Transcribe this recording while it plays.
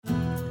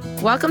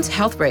Welcome to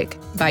Health Break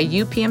by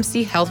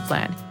UPMC Health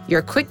Plan,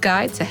 your quick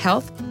guide to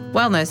health,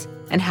 wellness,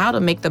 and how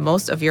to make the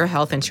most of your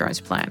health insurance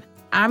plan.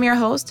 I'm your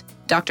host,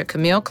 Dr.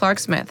 Camille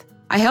Clark-Smith.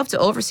 I help to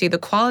oversee the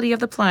quality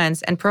of the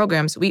plans and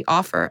programs we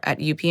offer at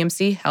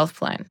UPMC Health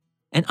Plan.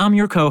 And I'm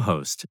your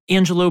co-host,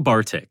 Angelo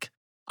Bartik.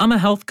 I'm a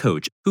health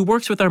coach who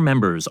works with our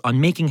members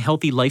on making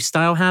healthy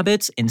lifestyle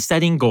habits and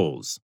setting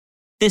goals.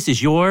 This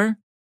is your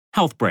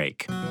Health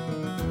Break.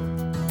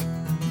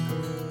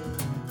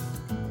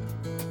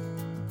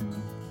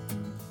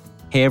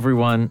 Hey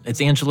everyone, it's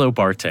Angelo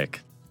Bartik.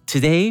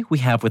 Today we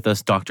have with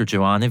us Dr.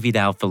 Joanna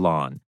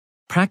Vidal-Filon,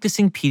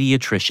 practicing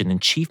pediatrician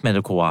and chief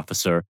medical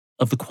officer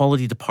of the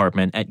quality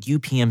department at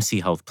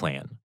UPMC Health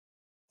Plan.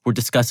 We're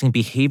discussing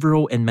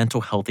behavioral and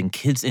mental health in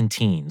kids and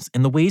teens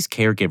and the ways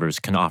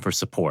caregivers can offer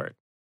support.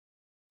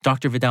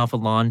 Dr.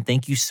 Vidal-Filon,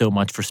 thank you so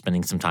much for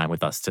spending some time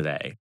with us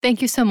today.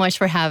 Thank you so much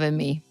for having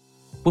me.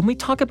 When we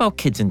talk about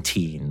kids and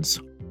teens,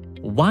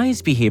 why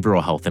is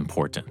behavioral health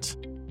important?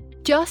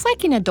 Just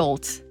like in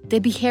adults,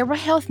 the behavioral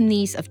health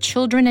needs of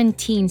children and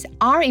teens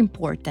are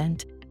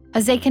important,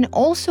 as they can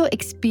also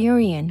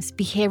experience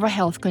behavioral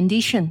health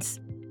conditions.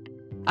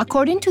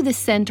 According to the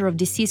Center of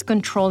Disease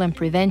Control and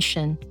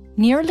Prevention,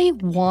 nearly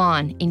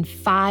 1 in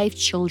 5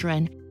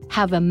 children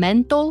have a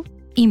mental,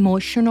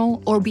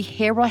 emotional, or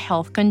behavioral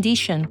health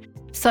condition,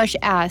 such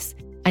as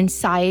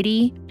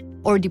anxiety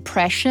or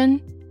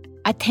depression,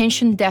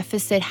 attention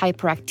deficit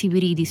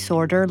hyperactivity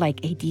disorder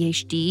like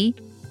ADHD,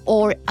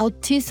 or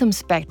autism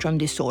spectrum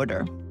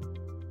disorder.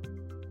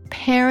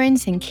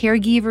 Parents and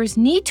caregivers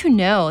need to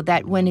know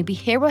that when a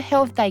behavioral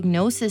health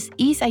diagnosis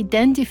is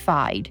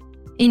identified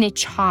in a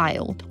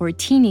child or a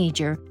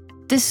teenager,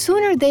 the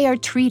sooner they are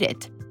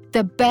treated,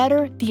 the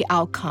better the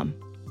outcome.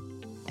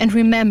 And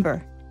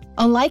remember,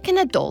 unlike an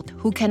adult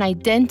who can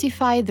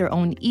identify their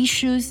own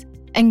issues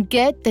and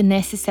get the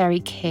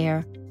necessary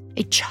care,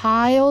 a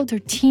child or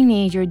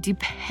teenager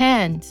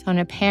depends on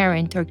a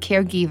parent or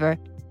caregiver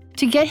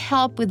to get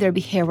help with their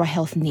behavioral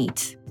health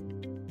needs.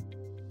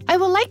 I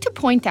would like to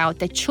point out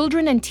that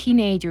children and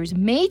teenagers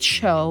may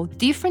show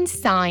different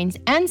signs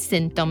and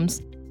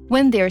symptoms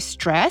when they're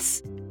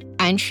stressed,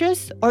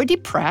 anxious, or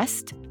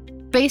depressed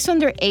based on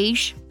their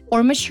age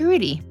or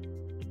maturity.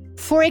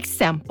 For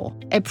example,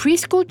 a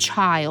preschool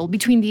child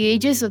between the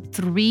ages of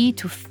 3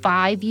 to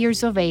 5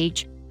 years of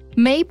age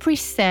may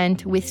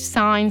present with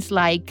signs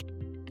like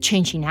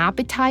changing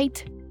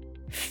appetite,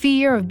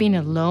 fear of being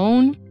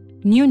alone,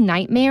 new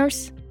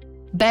nightmares,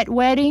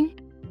 bedwetting,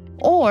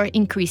 or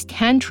increased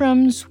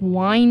tantrums,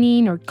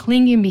 whining, or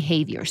clinging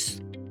behaviors.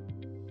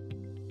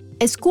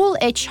 A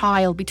school-age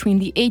child between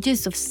the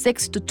ages of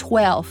 6 to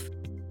 12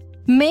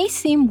 may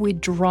seem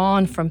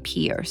withdrawn from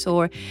peers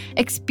or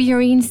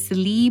experience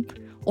sleep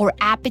or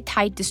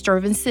appetite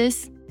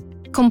disturbances,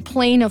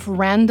 complain of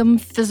random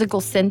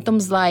physical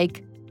symptoms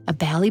like a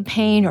belly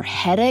pain or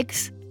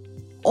headaches,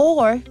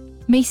 or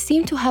may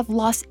seem to have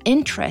lost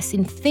interest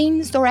in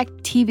things or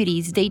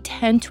activities they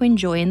tend to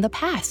enjoy in the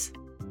past.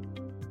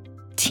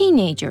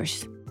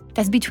 Teenagers,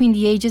 that's between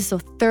the ages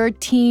of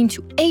 13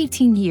 to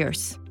 18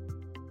 years,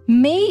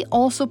 may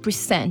also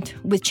present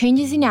with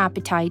changes in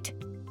appetite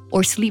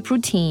or sleep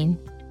routine,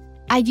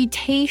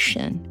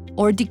 agitation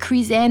or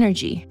decreased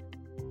energy,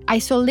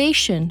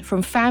 isolation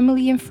from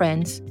family and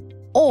friends,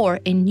 or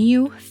a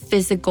new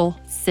physical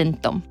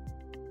symptom.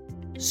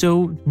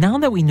 So now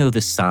that we know the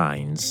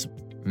signs,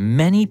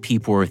 many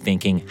people are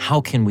thinking,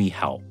 how can we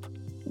help?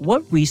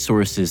 What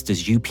resources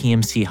does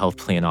UPMC Health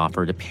Plan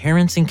offer to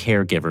parents and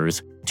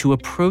caregivers to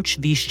approach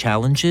these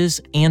challenges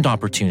and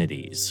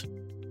opportunities?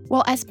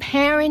 Well, as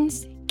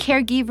parents,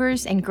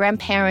 caregivers, and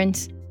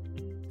grandparents,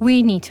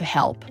 we need to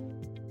help.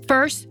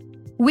 First,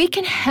 we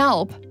can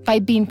help by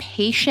being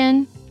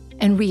patient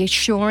and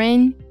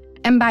reassuring,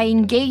 and by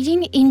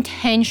engaging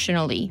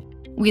intentionally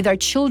with our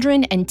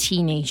children and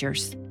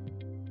teenagers.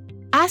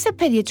 As a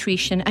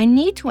pediatrician, I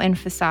need to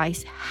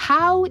emphasize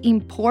how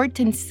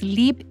important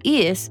sleep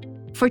is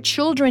for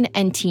children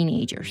and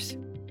teenagers.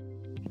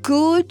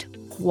 Good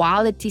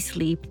quality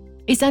sleep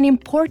is an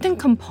important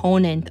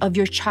component of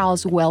your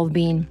child's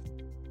well-being.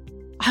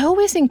 I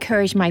always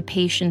encourage my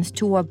patients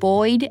to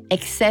avoid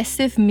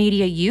excessive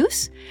media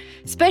use,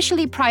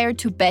 especially prior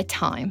to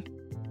bedtime.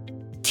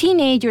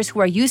 Teenagers who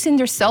are using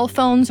their cell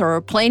phones or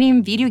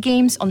playing video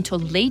games until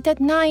late at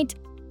night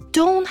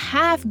don't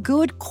have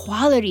good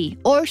quality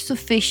or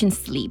sufficient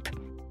sleep.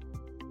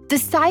 The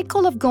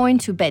cycle of going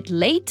to bed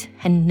late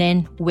and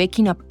then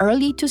waking up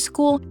early to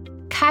school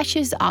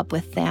catches up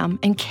with them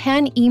and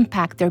can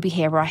impact their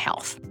behavioral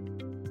health.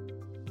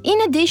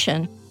 In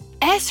addition,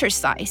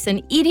 exercise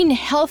and eating a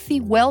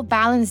healthy,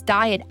 well-balanced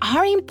diet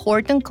are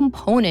important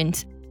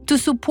components to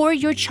support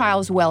your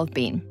child's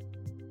well-being.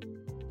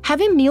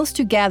 Having meals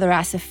together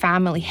as a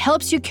family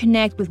helps you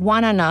connect with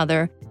one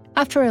another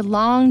after a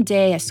long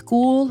day at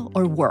school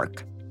or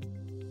work.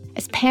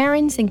 As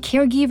parents and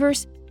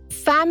caregivers,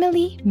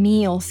 family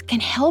meals can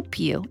help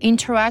you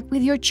interact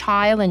with your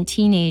child and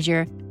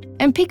teenager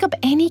and pick up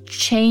any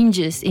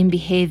changes in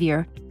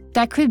behavior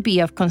that could be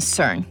of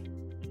concern.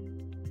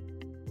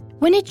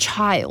 When a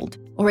child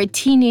or a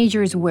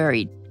teenager is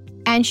worried,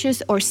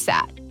 anxious, or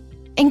sad,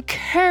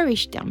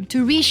 encourage them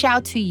to reach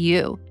out to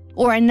you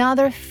or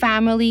another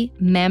family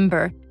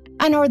member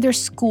and/or their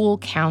school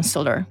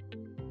counselor.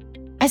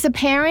 As a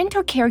parent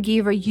or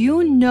caregiver,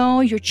 you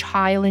know your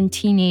child and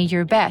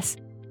teenager best.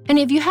 And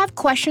if you have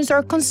questions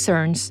or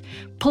concerns,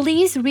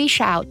 please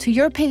reach out to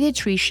your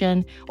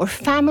pediatrician or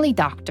family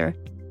doctor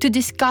to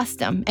discuss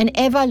them and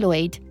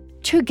evaluate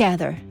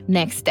together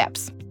next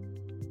steps.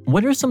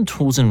 What are some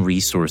tools and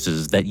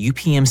resources that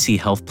UPMC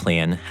Health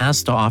Plan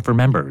has to offer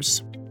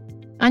members?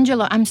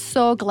 Angela, I'm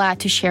so glad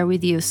to share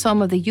with you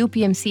some of the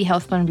UPMC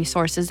Health Plan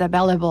resources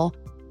available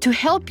to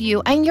help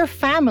you and your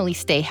family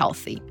stay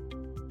healthy.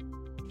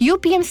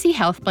 UPMC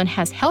Health Plan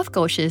has health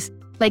coaches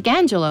like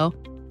Angelo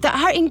that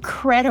are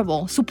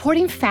incredible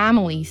supporting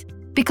families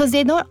because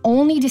they not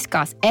only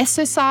discuss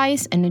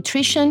exercise and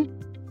nutrition,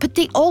 but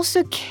they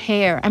also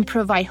care and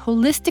provide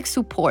holistic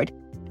support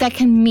that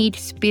can meet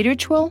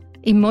spiritual,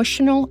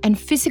 emotional, and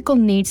physical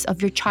needs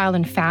of your child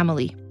and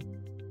family.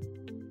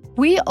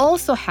 We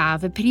also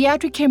have a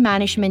pediatric care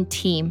management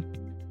team,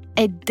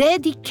 a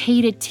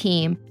dedicated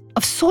team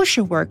of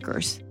social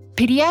workers,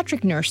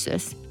 pediatric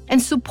nurses,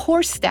 and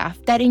support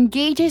staff that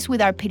engages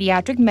with our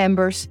pediatric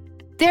members,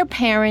 their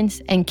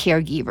parents, and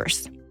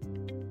caregivers.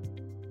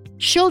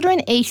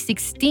 Children aged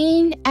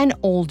 16 and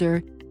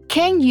older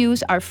can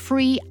use our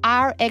free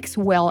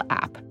RxWell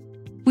app,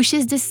 which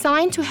is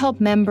designed to help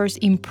members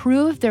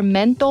improve their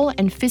mental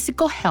and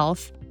physical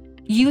health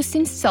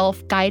using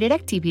self-guided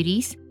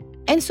activities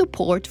and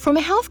support from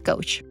a health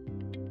coach.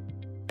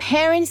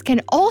 Parents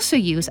can also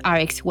use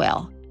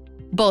RxWell,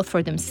 both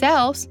for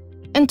themselves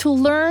and to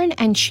learn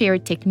and share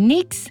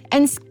techniques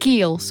and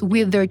skills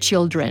with their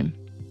children.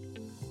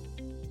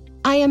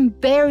 I am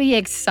very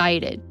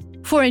excited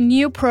for a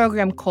new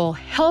program called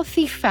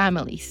Healthy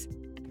Families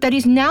that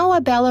is now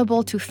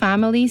available to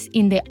families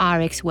in the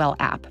RxWell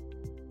app.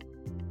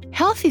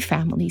 Healthy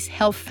Families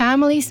help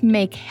families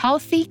make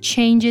healthy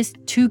changes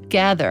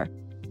together,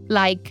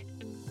 like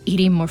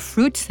eating more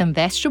fruits and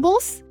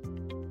vegetables,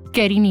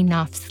 getting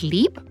enough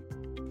sleep,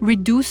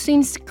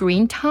 reducing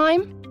screen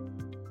time,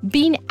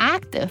 being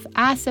active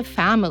as a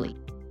family,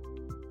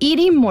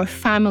 eating more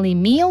family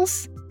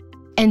meals,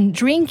 and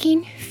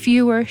drinking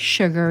fewer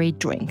sugary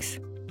drinks.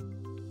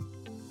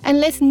 And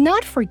let's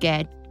not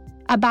forget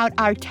about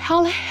our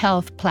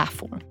telehealth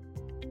platform.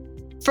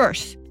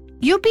 First,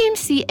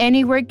 UPMC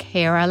Anywhere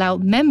Care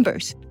allows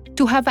members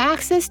to have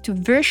access to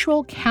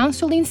virtual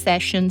counseling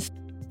sessions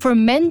for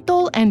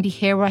mental and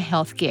behavioral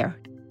health care.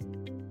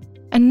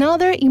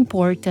 Another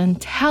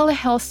important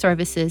telehealth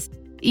services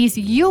is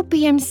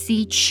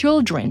UPMC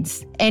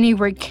Children's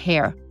Anywhere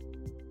Care,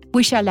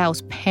 which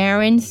allows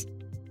parents,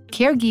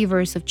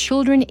 caregivers of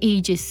children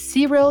ages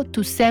 0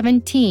 to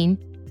 17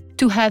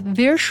 to have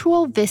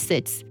virtual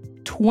visits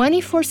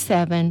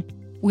 24/7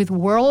 with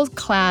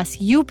world-class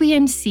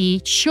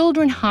UPMC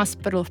Children's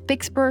Hospital of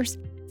Pittsburgh's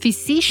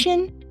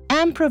physician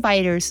and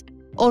providers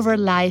over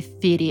live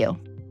video.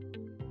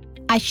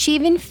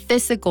 Achieving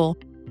physical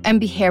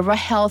and behavioral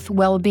health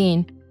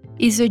well-being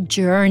is a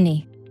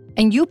journey,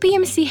 and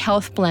UPMC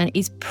Health Plan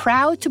is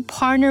proud to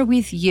partner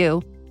with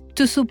you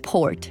to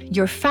support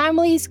your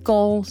family's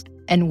goals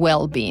and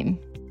well-being.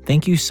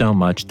 Thank you so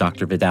much,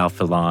 Dr.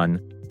 Vidal-Filon,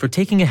 for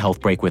taking a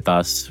health break with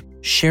us,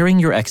 sharing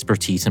your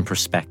expertise and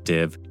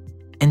perspective,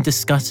 and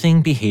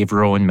discussing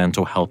behavioral and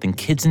mental health in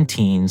kids and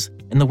teens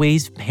and the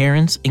ways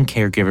parents and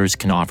caregivers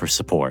can offer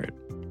support.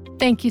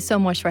 Thank you so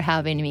much for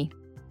having me.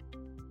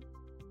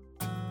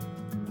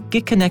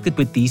 Get connected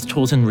with these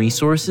tools and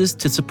resources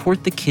to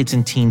support the kids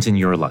and teens in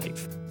your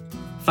life.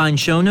 Find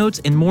show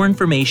notes and more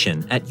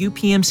information at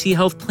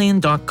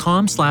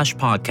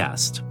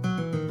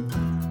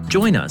upmchealthplan.com/podcast.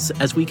 Join us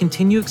as we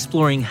continue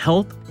exploring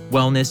health,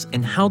 wellness,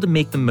 and how to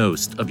make the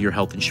most of your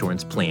health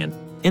insurance plan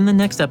in the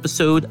next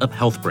episode of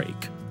Health Break.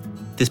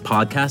 This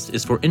podcast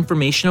is for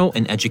informational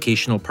and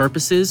educational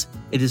purposes.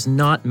 It is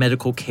not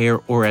medical care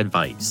or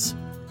advice.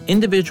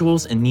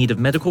 Individuals in need of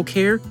medical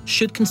care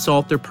should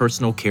consult their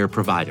personal care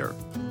provider.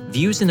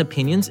 Views and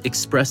opinions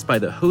expressed by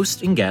the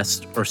host and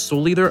guest are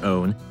solely their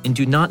own and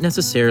do not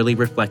necessarily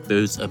reflect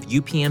those of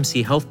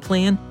UPMC Health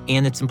Plan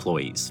and its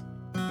employees.